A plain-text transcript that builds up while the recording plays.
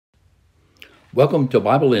Welcome to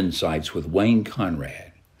Bible Insights with Wayne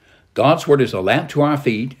Conrad. God's Word is a lamp to our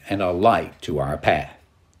feet and a light to our path.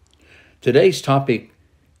 Today's topic,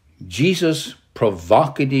 Jesus'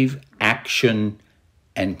 provocative action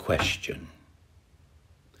and question.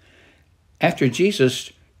 After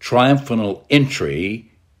Jesus' triumphal entry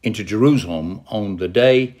into Jerusalem on the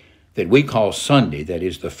day that we call Sunday, that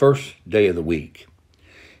is the first day of the week,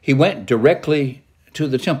 he went directly to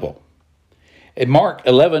the temple. And Mark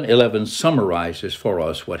 11:11 summarizes for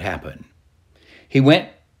us what happened. He went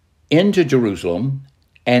into Jerusalem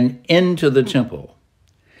and into the temple.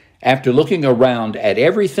 After looking around at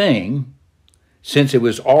everything, since it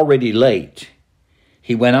was already late,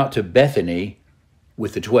 he went out to Bethany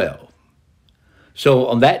with the 12. So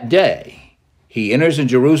on that day, he enters in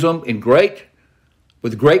Jerusalem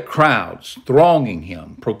with great crowds thronging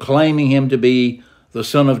him, proclaiming him to be the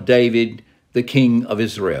Son of David, the King of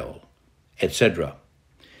Israel, etc.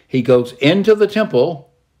 He goes into the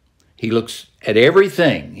temple. He looks at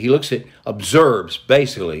everything. Observes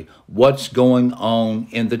basically what's going on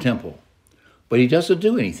in the temple. But he doesn't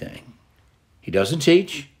do anything. He doesn't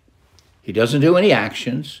teach. He doesn't do any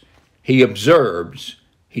actions. He observes.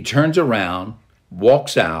 He turns around,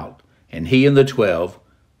 walks out, and he and the 12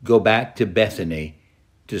 go back to Bethany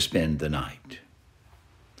to spend the night.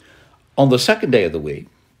 On the second day of the week,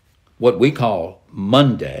 what we call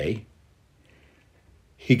Monday,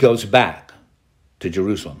 he goes back to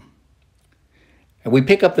Jerusalem. And we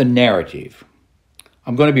pick up the narrative.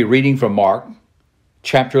 I'm going to be reading from Mark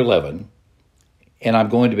chapter 11, and I'm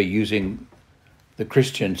going to be using the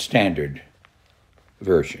Christian Standard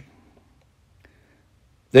Version.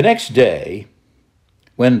 The next day,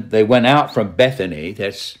 when they went out from Bethany,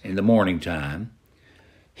 that's in the morning time,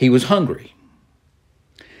 he was hungry.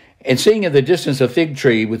 And seeing in the distance a fig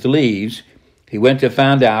tree with leaves, he went to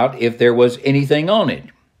find out if there was anything on it.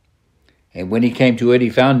 And when he came to it, he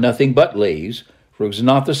found nothing but leaves, for it was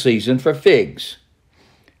not the season for figs.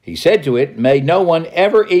 He said to it, "May no one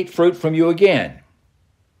ever eat fruit from you again."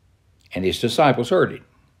 And his disciples heard it.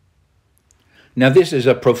 Now this is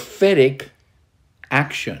a prophetic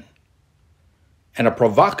action and a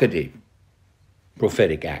provocative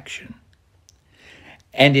prophetic action.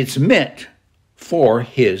 And it's meant for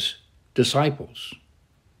his disciples,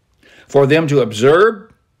 for them to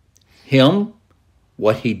observe him,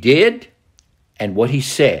 what he did, and what he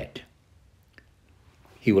said.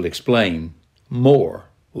 He will explain more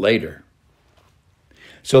later.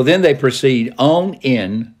 So then they proceed on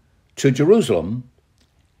in to Jerusalem,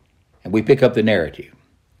 and we pick up the narrative.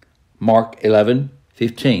 Mark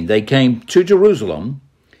 11:15. They came to Jerusalem,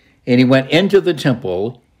 and he went into the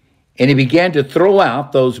temple, and he began to throw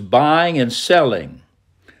out those buying and selling.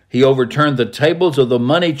 He overturned the tables of the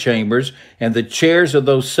money chambers and the chairs of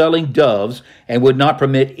those selling doves, and would not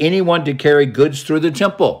permit anyone to carry goods through the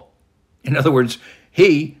temple. In other words,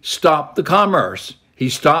 he stopped the commerce. He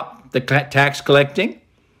stopped the tax collecting.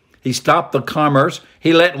 He stopped the commerce.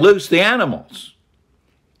 He let loose the animals.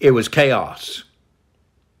 It was chaos.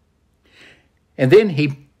 And then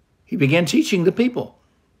he began teaching the people.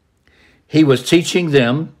 He was teaching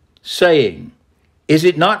them, saying, "Is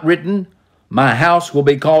it not written, 'My house will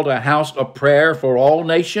be called a house of prayer for all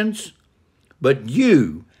nations'? But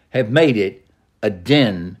you have made it a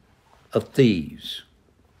den of thieves."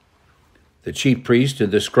 The chief priests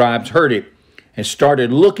and the scribes heard it and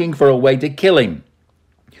started looking for a way to kill him,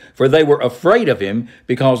 for they were afraid of him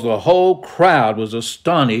because the whole crowd was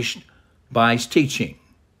astonished by his teaching.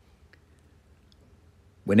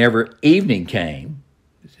 Whenever evening came,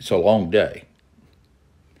 it's a long day,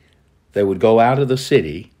 they would go out of the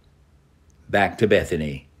city back to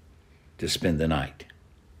Bethany to spend the night.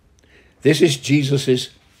 This is Jesus'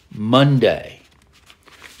 Monday.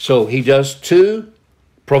 So he does two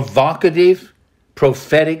provocative,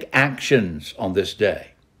 prophetic actions on this day.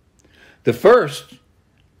 The first,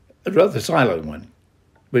 a rather silent one,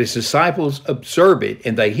 but his disciples observe it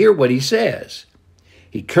and they hear what he says.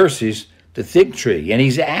 He curses the fig tree, and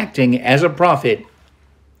he's acting as a prophet,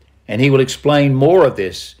 and he will explain more of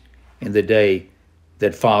this in the day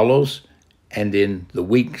that follows and in the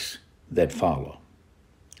weeks that follow.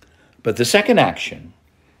 But the second action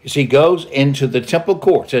is he goes into the temple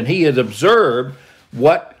courts, and he has observed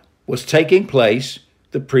what was taking place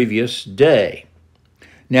the previous day.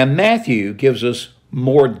 Now, Matthew gives us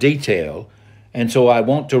more detail, and so I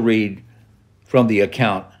want to read from the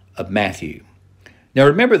account of Matthew. Now,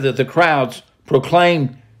 remember that the crowds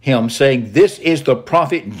proclaimed him, saying, "This is the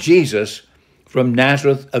prophet Jesus from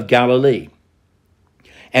Nazareth of Galilee."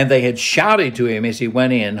 And they had shouted to him as he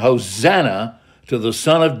went in, "Hosanna to the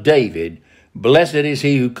Son of David. Blessed is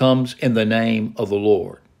he who comes in the name of the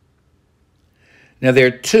Lord." Now, there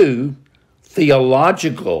are two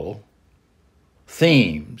theological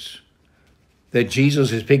themes that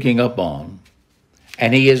Jesus is picking up on,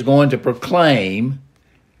 and he is going to proclaim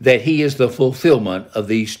that he is the fulfillment of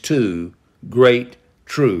these two great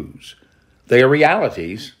truths. They are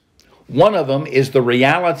realities. One of them is the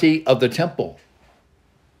reality of the temple.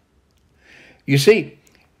 You see,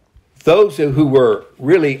 those who were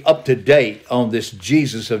really up to date on this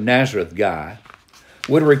Jesus of Nazareth guy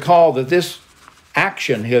would recall that this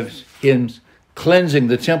action, him cleansing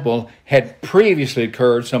the temple, had previously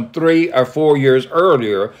occurred some 3 or 4 years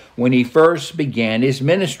earlier when he first began his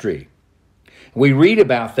ministry. We read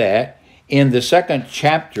about that in the 2nd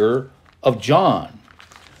chapter of John,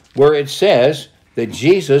 where it says that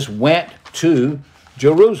Jesus went to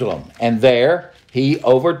Jerusalem, and there he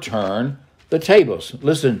overturned the tables.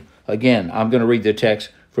 Listen, again, I'm going to read the text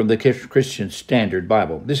from the Christian Standard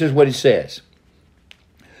Bible. This is what it says.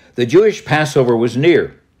 The Jewish Passover was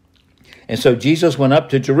near, and so Jesus went up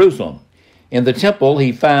to Jerusalem. In the temple,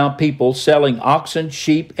 he found people selling oxen,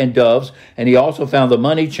 sheep, and doves, and he also found the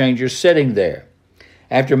money changers sitting there.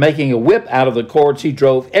 After making a whip out of the cords, he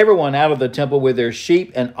drove everyone out of the temple with their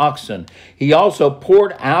sheep and oxen. He also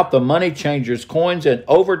poured out the money changers' coins and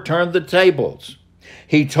overturned the tables.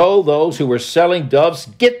 He told those who were selling doves,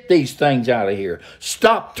 "Get these things out of here.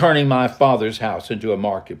 Stop turning my Father's house into a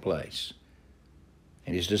marketplace."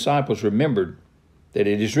 And his disciples remembered that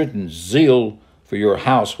it is written, "Zeal for your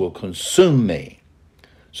house will consume me."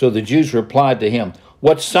 So the Jews replied to him,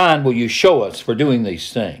 "What sign will you show us for doing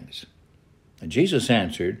these things?" And Jesus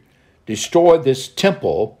answered, "Destroy this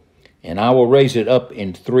temple, and I will raise it up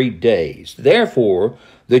in 3 days." Therefore,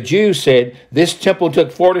 the Jews said, "This temple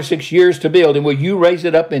took 46 years to build, and will you raise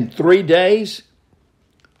it up in 3 days?"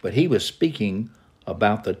 But he was speaking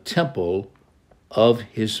about the temple of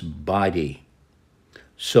his body.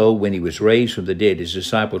 So when he was raised from the dead, his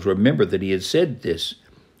disciples remembered that he had said this,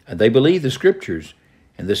 and they believed the scriptures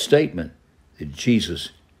and the statement that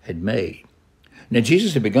Jesus had made. Now,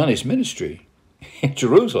 Jesus had begun his ministry in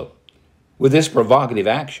Jerusalem with this provocative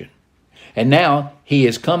action. And now he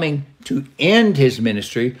is coming to end his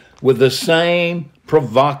ministry with the same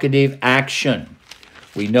provocative action.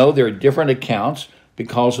 We know there are different accounts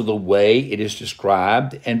because of the way it is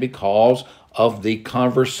described and because of the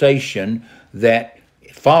conversation that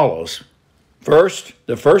follows. First,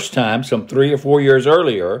 the first time, some 3 or 4 years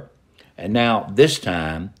earlier, and now this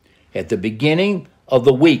time at the beginning of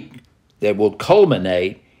the week that will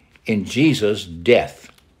culminate in Jesus'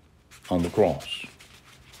 death on the cross.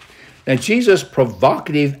 Now, Jesus'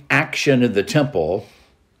 provocative action in the temple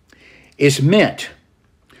is meant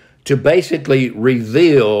to basically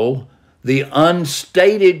reveal the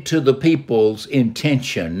unstated to the people's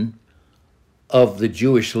intention of the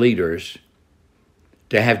Jewish leaders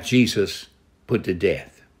to have Jesus put to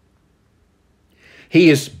death. He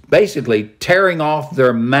is basically tearing off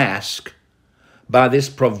their mask by this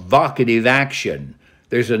provocative action.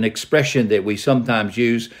 There's an expression that we sometimes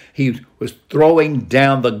use. He was throwing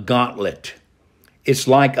down the gauntlet. It's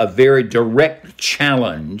like a very direct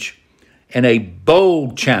challenge and a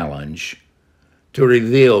bold challenge to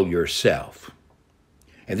reveal yourself.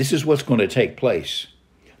 And this is what's going to take place,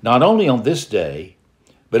 not only on this day,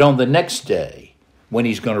 but on the next day when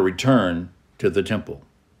he's going to return to the temple.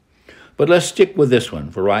 But let's stick with this one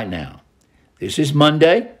for right now. This is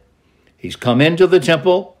Monday. He's come into the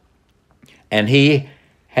temple, and he,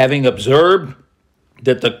 having observed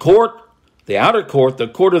that the court, the outer court, the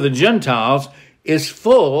court of the Gentiles, is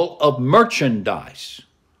full of merchandise.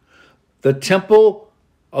 The temple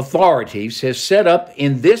authorities have set up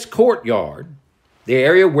in this courtyard, the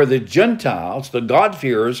area where the Gentiles, the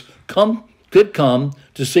God-fearers, could come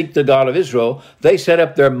to seek the God of Israel. They set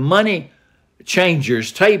up their money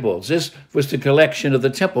changers' tables. This was the collection of the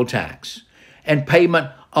temple tax and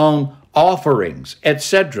payment on offerings,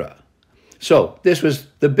 etc. So this was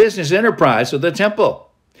the business enterprise of the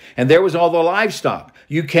temple. And there was all the livestock.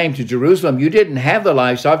 You came to Jerusalem, you didn't have the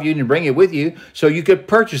livestock, you didn't bring it with you, so you could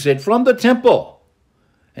purchase it from the temple.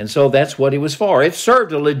 And so that's what it was for. It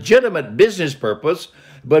served a legitimate business purpose,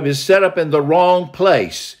 but it was set up in the wrong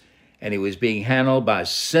place. And it was being handled by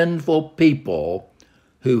sinful people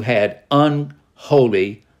who had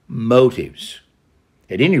unholy motives.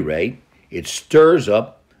 At any rate, it stirs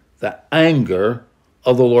up the anger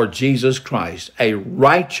of the Lord Jesus Christ, a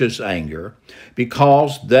righteous anger,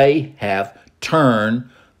 because they have turned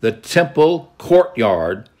the temple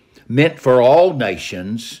courtyard meant for all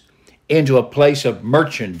nations into a place of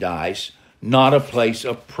merchandise, not a place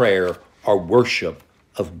of prayer or worship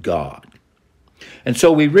of God. And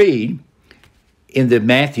so we read in the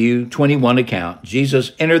Matthew 21 account,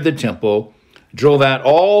 Jesus entered the temple drove out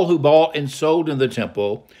all who bought and sold in the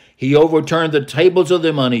temple. He overturned the tables of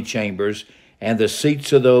the money chambers and the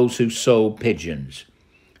seats of those who sold pigeons.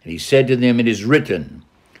 And he said to them, "It is written,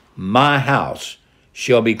 my house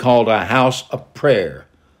shall be called a house of prayer,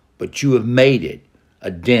 but you have made it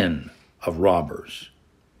a den of robbers."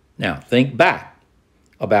 Now, think back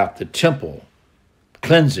about the temple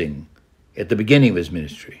cleansing at the beginning of his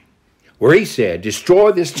ministry, where he said,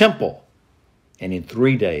 "Destroy this temple, and in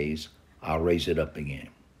 3 days I'll raise it up again."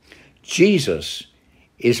 Jesus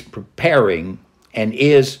is preparing and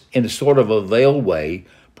is, in a sort of a veiled way,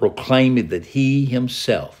 proclaiming that he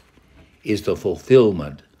himself is the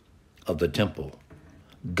fulfillment of the temple.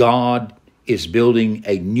 God is building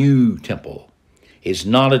a new temple. It's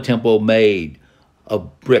not a temple made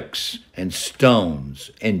of bricks and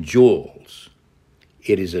stones and jewels.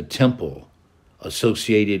 It is a temple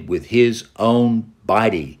associated with his own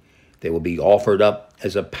body that will be offered up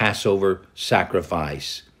as a Passover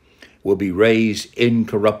sacrifice, will be raised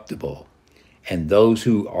incorruptible, and those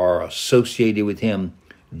who are associated with him,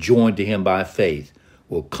 joined to him by faith,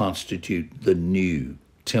 will constitute the new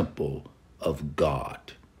temple of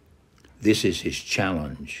God. This is his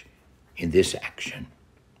challenge in this action.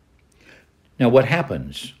 Now, what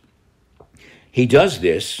happens? He does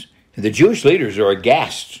this, and the Jewish leaders are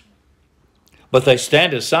aghast, but they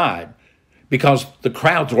stand aside because the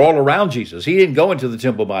crowds are all around Jesus. He didn't go into the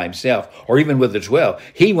temple by himself or even with the 12.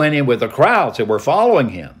 He went in with the crowds that were following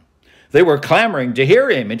him. They were clamoring to hear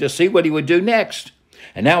him and to see what he would do next.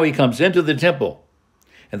 And now he comes into the temple,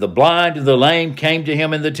 and the blind and the lame came to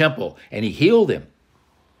him in the temple, and he healed them.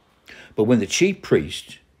 But when the chief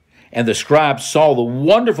priests and the scribes saw the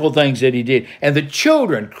wonderful things that he did, and the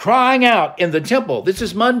children crying out in the temple, this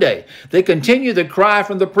is Monday, they continue the cry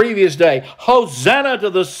from the previous day, "Hosanna to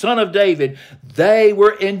the Son of David," they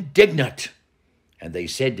were indignant. And they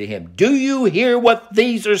said to him, "Do you hear what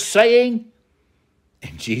these are saying?"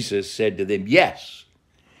 And Jesus said to them, "Yes.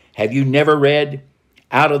 Have you never read,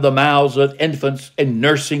 out of the mouths of infants and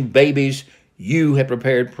nursing babies, you have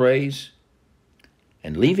prepared praise?"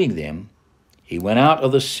 And leaving them, he went out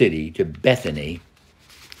of the city to Bethany,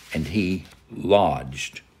 and he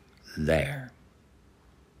lodged there.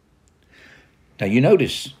 Now you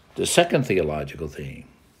notice the second theological theme.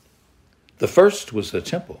 The first was the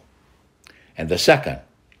temple, and the second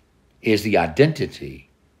is the identity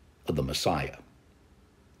of the Messiah.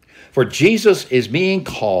 For Jesus is being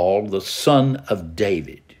called the Son of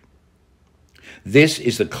David. This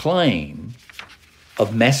is the claim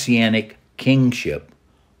of messianic kingship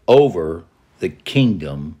over the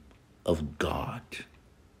kingdom of God.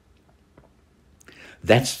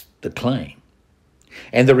 That's the claim.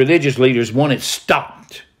 And the religious leaders want it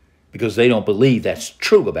stopped because they don't believe that's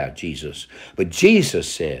true about Jesus. But Jesus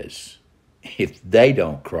says, if they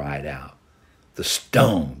don't cry it out, the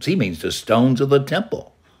stones, he means the stones of the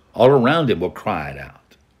temple, all around him will cry it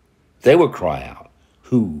out. They will cry out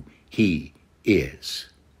who he is,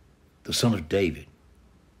 the Son of David,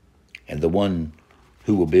 and the one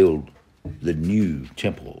who will build the new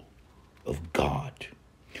temple of God.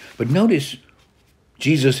 But notice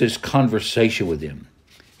Jesus' conversation with him.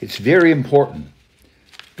 It's very important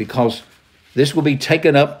because this will be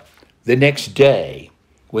taken up the next day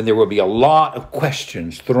when there will be a lot of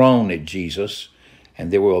questions thrown at Jesus,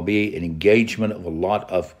 and there will be an engagement of a lot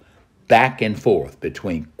of back and forth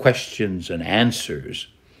between questions and answers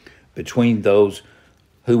between those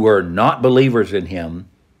who were not believers in him,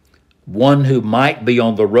 one who might be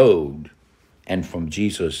on the road, and from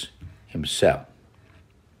Jesus himself.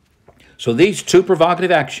 So these two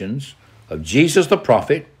provocative actions of Jesus the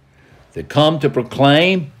prophet that come to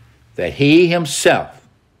proclaim that he himself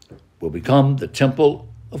will become the temple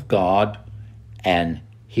of God, and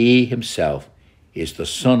he himself is the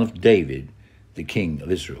Son of David, the King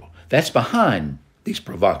of Israel. That's behind these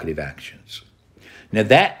provocative actions. Now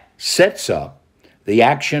that sets up the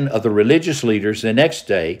action of the religious leaders the next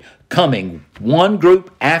day, coming one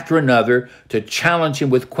group after another to challenge him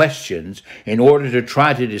with questions in order to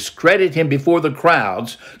try to discredit him before the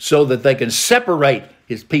crowds so that they can separate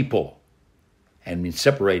his people. And in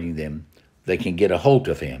separating them, they can get a hold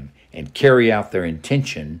of him and carry out their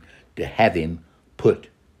intention to have him put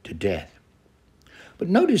to death. But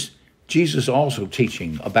notice Jesus also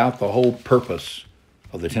teaching about the whole purpose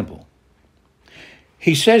of the temple.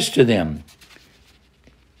 He says to them,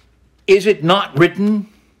 "Is it not written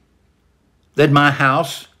that my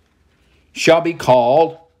house shall be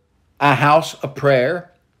called a house of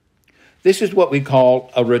prayer?" This is what we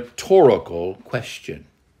call a rhetorical question.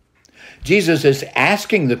 Jesus is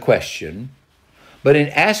asking the question, but in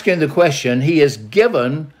asking the question, he has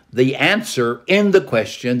given the answer in the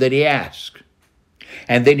question that he asked.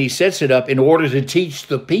 And then he sets it up in order to teach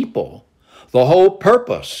the people the whole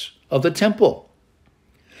purpose of the temple,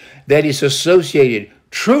 that is associated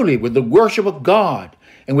truly with the worship of God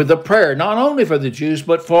and with the prayer, not only for the Jews,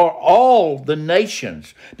 but for all the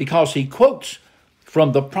nations, because he quotes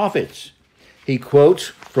from the prophets. He quotes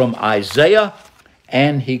from Isaiah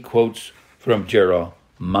and he quotes from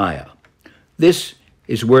Jeremiah. This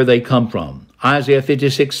is where they come from. Isaiah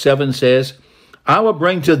 56:7 says, I will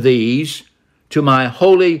bring these to my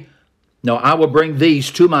holy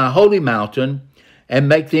mountain and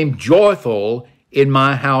make them joyful in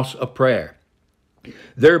my house of prayer.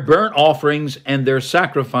 Their burnt offerings and their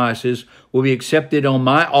sacrifices will be accepted on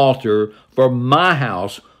my altar, for my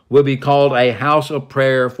house will be called a house of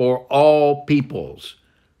prayer for all peoples.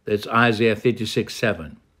 That's Isaiah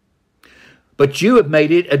 56:7. But you have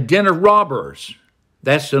made it a den of robbers.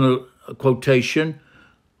 That's a quotation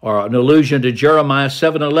or an allusion to Jeremiah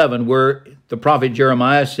 7:11, where the prophet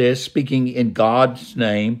Jeremiah says, speaking in God's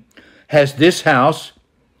name, has this house,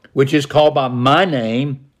 which is called by my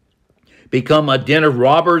name, become a den of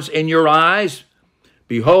robbers in your eyes?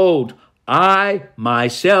 Behold, I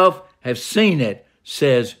myself have seen it,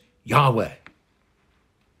 says Yahweh.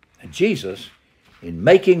 And Jesus, in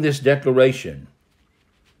making this declaration,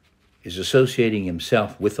 is associating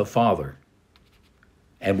himself with the Father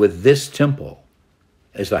and with this temple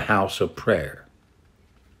as the house of prayer.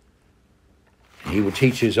 And he will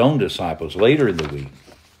teach his own disciples later in the week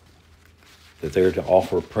that they're to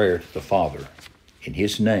offer prayer to the Father in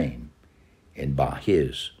his name and by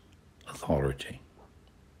his authority.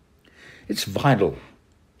 It's vital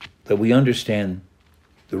that we understand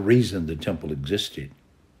the reason the temple existed.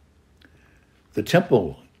 The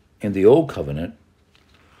temple in the Old Covenant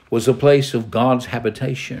was a place of God's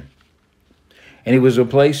habitation. And it was a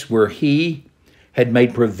place where he had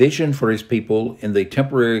made provision for his people in the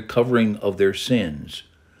temporary covering of their sins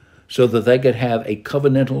so that they could have a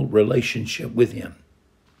covenantal relationship with him.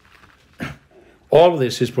 All of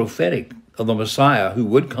this is prophetic of the Messiah who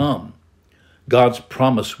would come, God's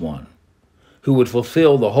promised one, who would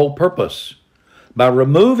fulfill the whole purpose by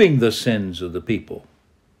removing the sins of the people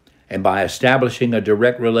and by establishing a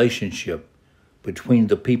direct relationship between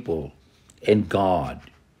the people and God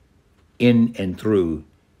in and through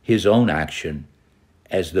his own action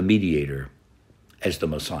as the mediator, as the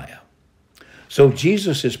Messiah. So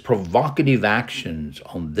Jesus' provocative actions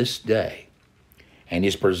on this day and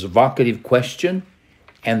his provocative question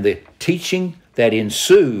and the teaching that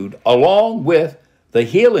ensued, along with the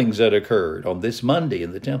healings that occurred on this Monday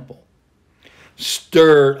in the temple,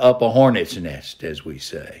 stirred up a hornet's nest, as we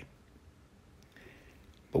say.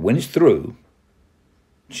 But when it's through,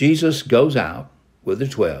 Jesus goes out with the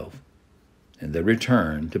 12, and they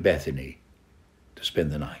return to Bethany to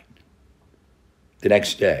spend the night. The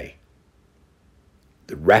next day,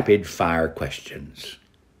 the rapid fire questions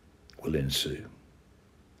will ensue.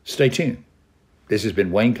 Stay tuned. This has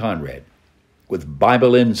been Wayne Conrad with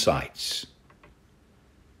Bible Insights.